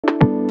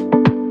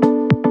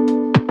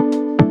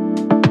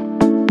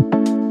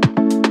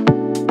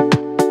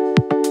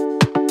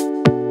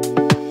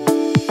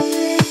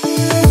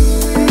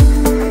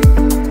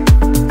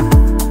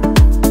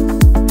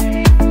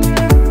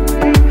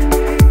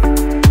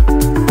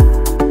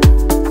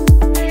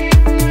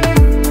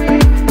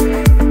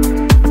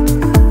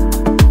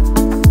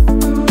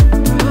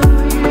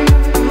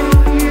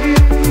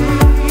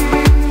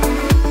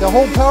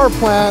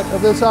plant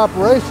of this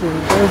operation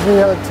is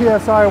the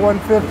TSI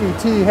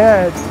 150T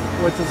head,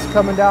 which is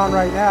coming down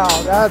right now.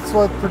 That's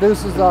what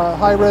produces a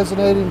high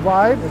resonating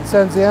vibe. It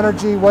sends the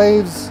energy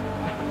waves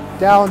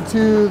down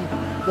to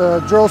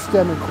the drill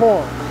stem and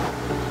core.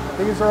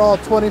 These are all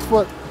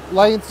 20-foot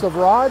lengths of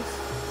rods.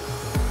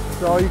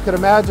 So you can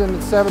imagine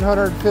at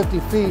 750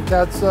 feet,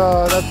 that's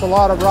a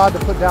lot of rod to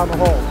put down the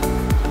hole.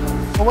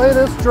 The way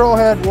this drill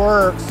head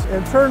works,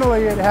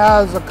 internally it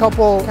has a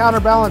couple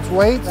counterbalance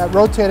weights that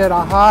rotate at a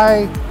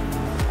high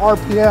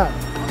RPM.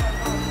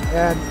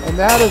 And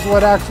that is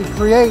what actually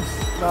creates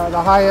the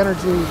high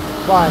energy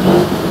vibe.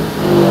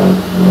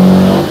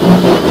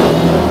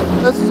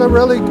 This is a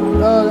really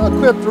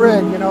equipped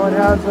rig. You know, it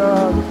has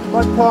a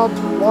mud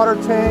pump, water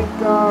tank,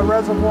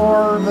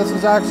 reservoir. This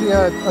is actually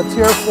a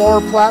tier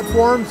 4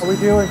 platform. So we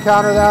do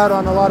encounter that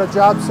on a lot of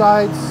job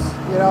sites.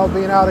 You know,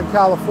 being out in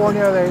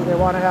California, they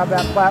want to have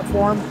that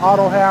platform.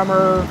 Auto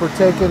hammer for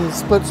taking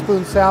split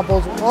spoon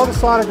samples. All the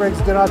sonic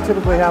rigs do not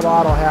typically have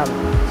auto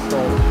hammer. So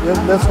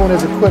this one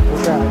is equipped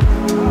with that.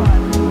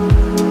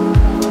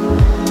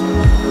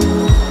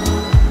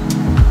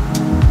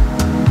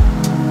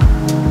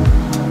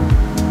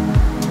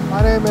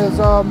 My name is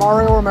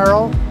Mario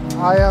Romero.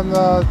 I am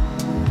the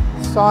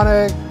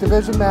Sonic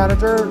Division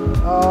Manager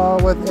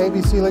with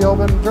ABC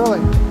Leoben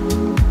Drilling.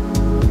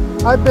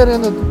 I've been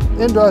in the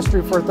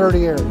industry for 30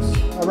 years,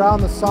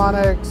 around the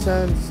Sonic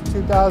since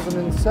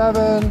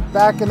 2007.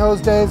 Back in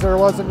those days, there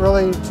wasn't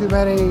really too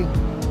many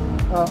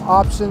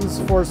options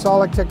for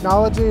Sonic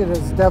technology. It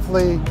has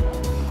definitely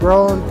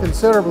grown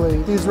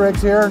considerably. These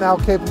rigs here are now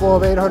capable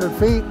of 800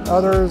 feet,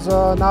 others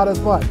not as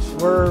much.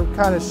 We're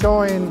kind of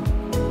showing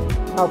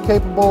how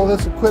capable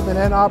this equipment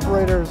and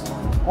operators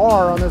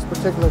are on this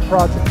particular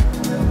project.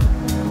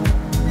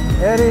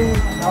 Eddie,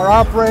 our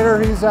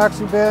operator, he's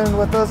actually been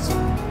with us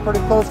pretty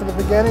close to the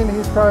beginning.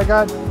 He's probably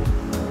got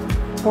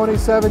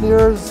 27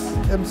 years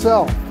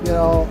himself, you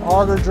know,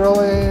 auger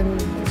drilling,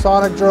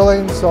 sonic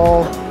drilling,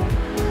 so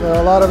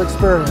a lot of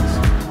experience.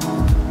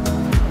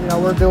 You know,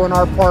 we're doing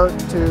our part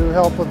to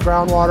help with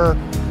groundwater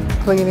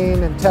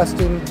cleaning and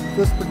testing.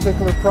 This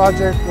particular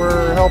project,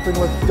 we're helping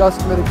with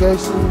dust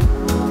mitigation.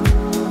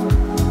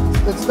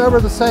 It's never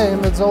the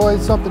same, it's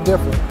always something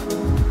different.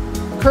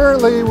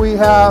 Currently we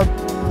have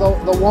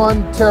the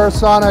one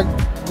TerraSonic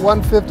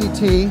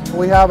 150T.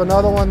 We have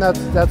another one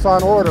that's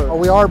on order.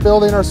 We are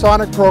building our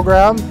Sonic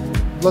program,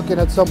 looking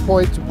at some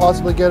point to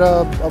possibly get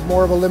a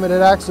more of a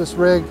limited access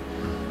rig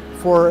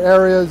for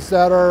areas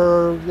that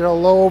are, you know,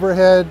 low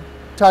overhead,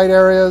 tight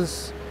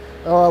areas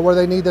where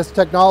they need this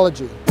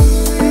technology.